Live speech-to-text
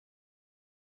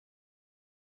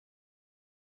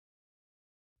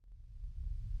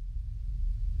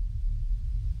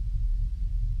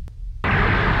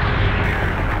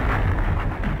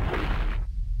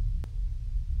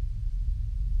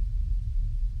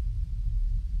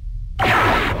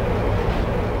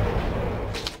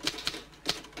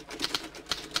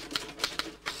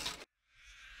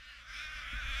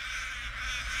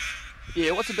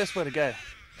Yeah, what's the best way to go?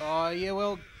 Oh, yeah,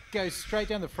 well, go straight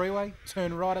down the freeway,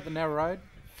 turn right at the narrow road,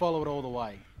 follow it all the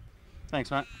way. Thanks,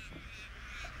 mate.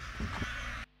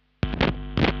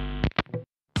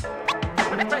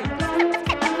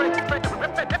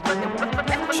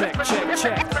 Check, check,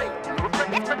 check.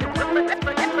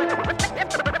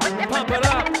 Pump it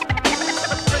up.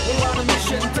 We're on a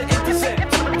mission to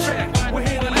intercept. Check. We're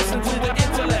here to listen to the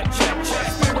intellect. Check,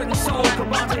 check. Spirit and soul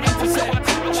combine to intercept.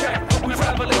 Check. We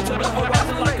travel into the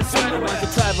horizon like a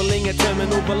silhouette. Traveling at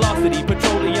terminal velocity,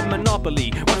 petroleum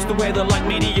monopoly. Watch the weather like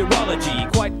meteorology.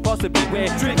 Quite possibly we're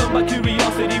driven by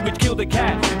curiosity, which killed the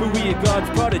cat. But we are God's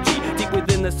prodigy. Deep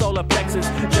within the solar plexus,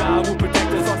 Jah will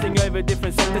protect us, crossing over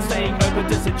different sectors, staying open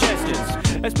to suggestions.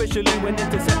 Especially when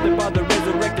intercepted by the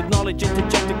resurrected knowledge,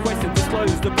 interjected questions,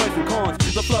 disclose the pros and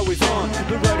cons. The flow is on,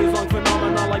 the road is long,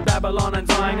 phenomena like Babylon and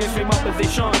Zion, extreme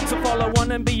opposition. So follow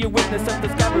on and be a witness of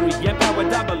discovery, empower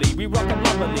doubly. We rock it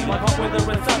lovely, like hot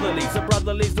weather and southerly. So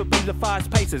brotherlies will be the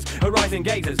fast pacers, horizon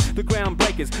gazers, the ground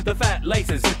breakers, the fat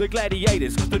lacers, the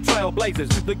gladiators, the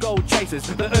trailblazers, the gold chasers,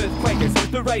 the earthquakers,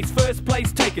 the race first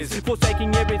place takers,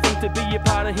 forsaking everything to be a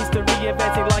part of history,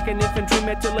 advancing like an infantry,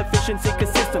 mental efficiency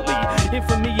consistently.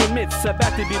 Infamy and myths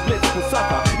about to be blitzed will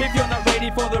suffer. If you're not ready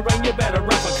for the rain, you better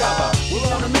run for cover.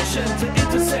 We're on a mission to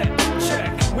intercept. Check.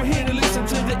 We're here to listen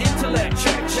to the intellect.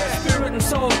 Check, check. Spirit and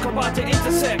soul combine to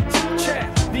intersect.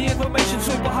 Check. The information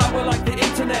superhighway like the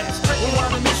internet. We're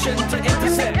on a mission to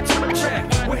intercept.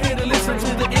 Check. We're here to listen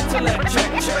to the intellect.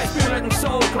 Check, check. Spirit and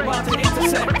soul combine to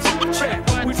intersect.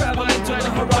 Check. We travel into the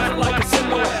horizon like a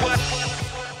silhouette.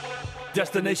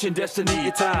 Destination, destiny,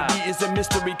 it's time. He is a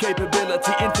mystery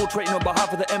capability, infiltrating on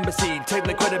behalf of the embassy,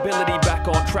 tabling credibility back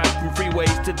on track from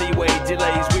freeways to the way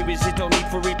delays. We resist, no need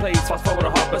for replays. Fast forward a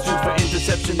hot pursuit for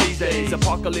interception these days.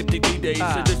 Apocalyptic D-days,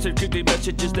 sadistic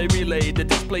messages they relay. The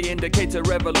display indicates that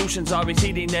revolutions are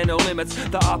exceeding nano limits.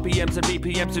 The RPMs and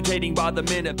BPMs rotating by the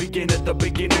minute. Begin at the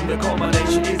beginning, the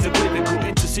culmination is equivocal.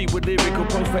 Intercede with lyrical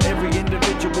prose for every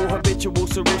individual, habitual,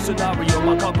 surreal scenario.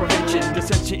 My comprehension,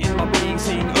 dissension in my being,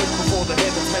 seeing earth before the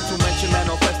heavens, mental mention,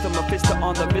 manifest, Mephisto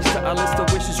on the vista, a list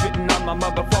of wishes written on my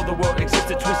mother before the world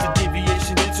existed, twisted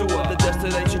deviation into the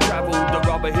destination travel, the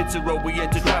robber hits a road, we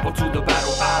enter travel to the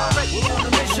battle. We're on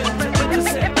a mission to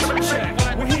intercept,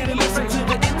 check, we're here to listen to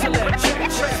the intellect, check,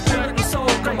 check, spirit and soul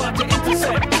combine to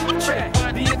intersect, check,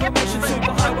 the information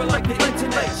superhighway like the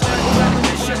internet, we're on a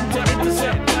mission to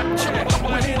intercept, check,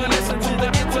 we're here to listen to the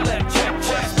intellect, check,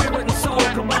 check, spirit and soul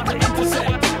combine to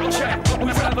intersect, check,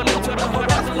 we travel into the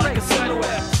horizon like a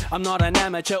silhouette. I'm not an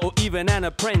amateur or even an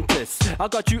apprentice. I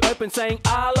got you open saying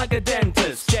I like a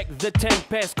dentist. Check the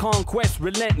tempest, conquest,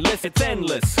 relentless, it's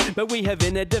endless. But we have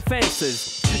inner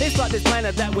defenses. It's like this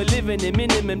planet that we're living in,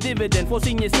 minimum dividend for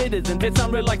senior citizens. It's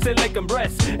unreal like silicon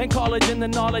breasts. And collagen, the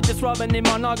knowledge is rubbing in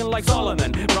my noggin like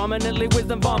Solomon. Prominently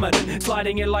wisdom vomiting,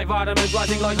 sliding in like vitamins,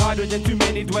 rising like hydrogen. Too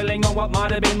many dwelling on what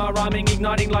might have been my rhyming,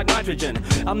 igniting like nitrogen.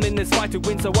 I'm in this fight to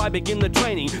win, so I begin the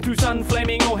training. Through sun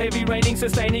flaming or heavy raining,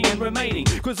 sustaining and remaining.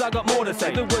 Cause I got more to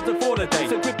say, the words are for the day.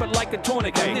 So grip it like a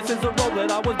tourniquet, this is a role that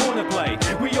I was born to play.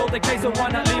 We all the case, so why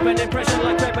not leave an impression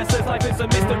like crevices? Life is a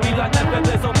mystery like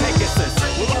Nephthys or Pegasus.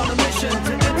 We're on a mission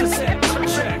to intercept,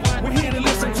 check. We're here to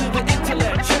listen to the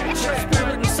intellect, check, check.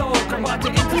 Spirit and soul combine to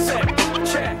intersect,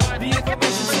 check. The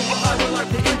information superhighway like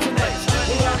the internet.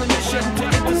 We're on a mission to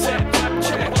intercept,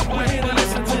 check. We're here to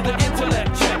listen to the intellect,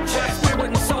 check, check.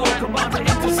 Spirit and soul combine to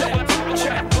intersect,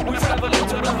 check. We travel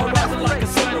into the